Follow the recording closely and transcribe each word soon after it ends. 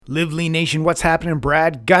Live Lean Nation, what's happening?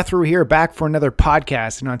 Brad Guthrie here, back for another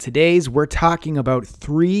podcast. And on today's, we're talking about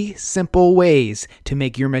 3 simple ways to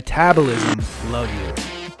make your metabolism love you.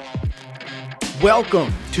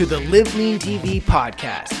 Welcome to the Live Lean TV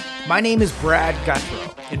podcast. My name is Brad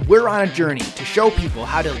Guthrie, and we're on a journey to show people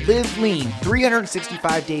how to live lean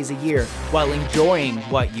 365 days a year while enjoying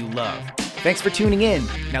what you love. Thanks for tuning in.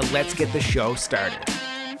 Now let's get the show started.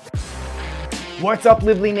 What's up,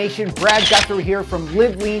 Live Lean Nation? Brad Guthrie here from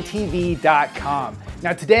LiveLeanTV.com.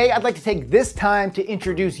 Now today, I'd like to take this time to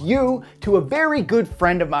introduce you to a very good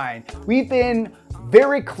friend of mine. We've been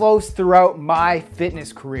very close throughout my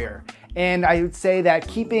fitness career. And I would say that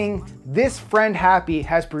keeping this friend happy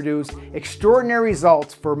has produced extraordinary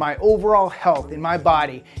results for my overall health in my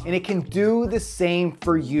body, and it can do the same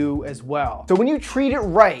for you as well. So when you treat it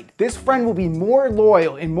right, this friend will be more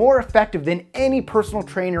loyal and more effective than any personal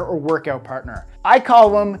trainer or workout partner. I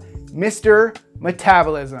call him Mr.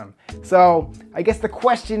 Metabolism. So I guess the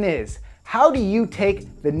question is, how do you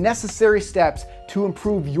take the necessary steps to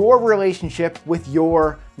improve your relationship with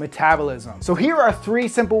your metabolism? So here are 3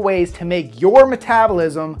 simple ways to make your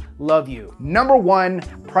metabolism love you. Number 1,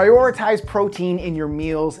 prioritize protein in your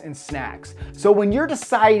meals and snacks. So when you're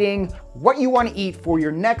deciding what you want to eat for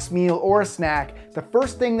your next meal or a snack, the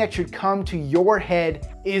first thing that should come to your head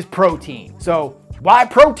is protein. So why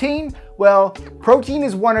protein? Well, protein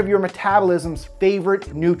is one of your metabolism's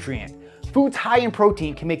favorite nutrients. Foods high in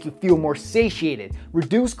protein can make you feel more satiated,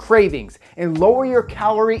 reduce cravings, and lower your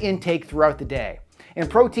calorie intake throughout the day. And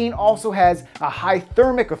protein also has a high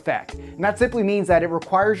thermic effect, and that simply means that it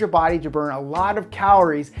requires your body to burn a lot of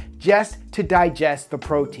calories just to digest the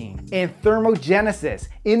protein. And thermogenesis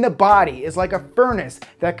in the body is like a furnace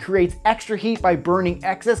that creates extra heat by burning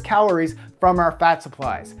excess calories from our fat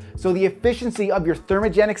supplies. So the efficiency of your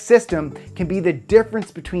thermogenic system can be the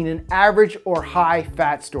difference between an average or high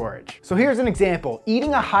fat storage. So here's an example.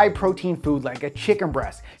 Eating a high protein food like a chicken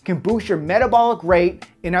breast can boost your metabolic rate,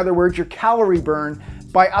 in other words, your calorie burn,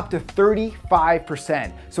 by up to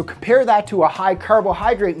 35%. So compare that to a high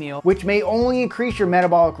carbohydrate meal, which may only increase your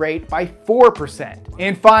metabolic rate by 4%.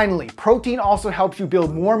 And finally, protein also helps you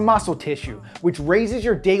build more muscle tissue, which raises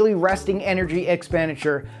your daily resting energy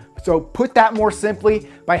expenditure. So put that more simply,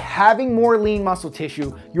 by having more lean muscle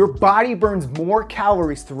tissue, your body burns more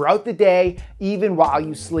calories throughout the day, even while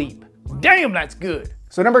you sleep. Damn, that's good.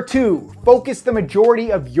 So number 2, focus the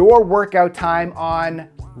majority of your workout time on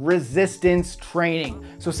resistance training.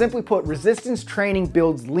 So simply put, resistance training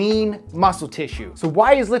builds lean muscle tissue. So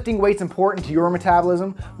why is lifting weights important to your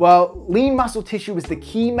metabolism? Well, lean muscle tissue is the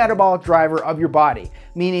key metabolic driver of your body,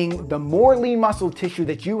 meaning the more lean muscle tissue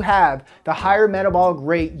that you have, the higher metabolic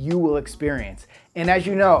rate you will experience. And as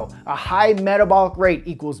you know, a high metabolic rate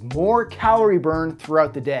equals more calorie burn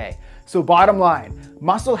throughout the day. So bottom line,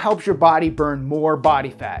 muscle helps your body burn more body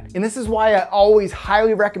fat. And this is why I always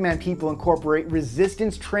highly recommend people incorporate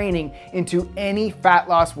resistance training into any fat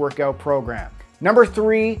loss workout program. Number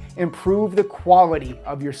 3, improve the quality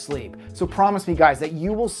of your sleep. So promise me, guys, that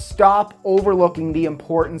you will stop overlooking the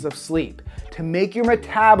importance of sleep. To make your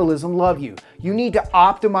metabolism love you, you need to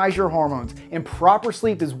optimize your hormones, and proper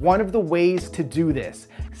sleep is one of the ways to do this.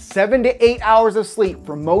 7 to 8 hours of sleep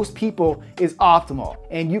for most people is optimal,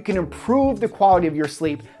 and you can improve the quality of your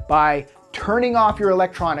sleep by turning off your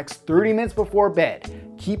electronics 30 minutes before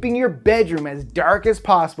bed, keeping your bedroom as dark as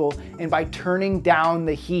possible, and by turning down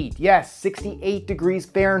the heat. Yes, 68 degrees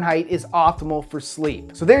Fahrenheit is optimal for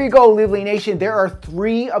sleep. So there you go, Live Lean Nation. There are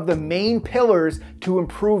 3 of the main pillars to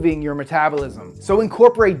improving your metabolism. So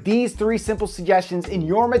incorporate these 3 simple suggestions and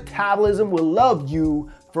your metabolism will love you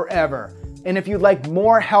forever. And if you'd like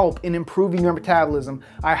more help in improving your metabolism,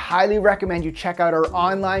 I highly recommend you check out our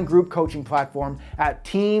online group coaching platform at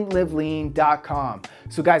teamlivelean.com.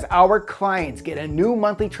 So guys, our clients get a new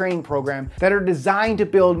monthly training program that are designed to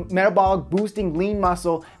build metabolic boosting lean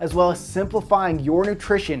muscle, as well as simplifying your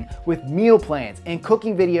nutrition with meal plans and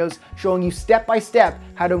cooking videos showing you step by step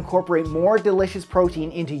how to incorporate more delicious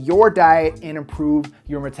protein into your diet and improve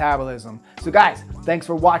your metabolism. So guys, thanks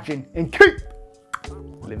for watching and keep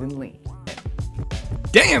living lean.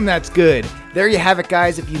 Damn, that's good. There you have it,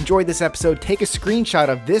 guys. If you enjoyed this episode, take a screenshot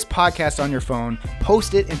of this podcast on your phone,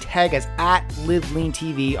 post it, and tag us at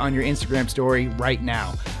LiveLeanTV on your Instagram story right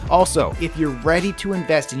now. Also, if you're ready to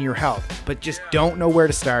invest in your health, but just don't know where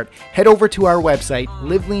to start, head over to our website,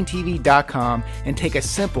 LiveLeanTV.com, and take a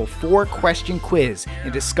simple 4-question quiz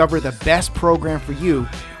and discover the best program for you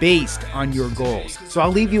based on your goals. So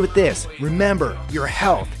I'll leave you with this. Remember, your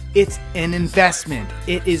health, it's an investment.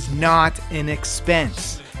 It is not an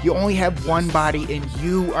expense. You only have one body and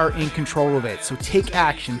you are in control of it. So take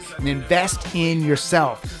action and invest in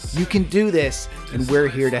yourself. You can do this and we're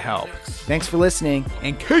here to help. Thanks for listening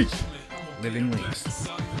and keep living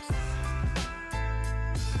lean.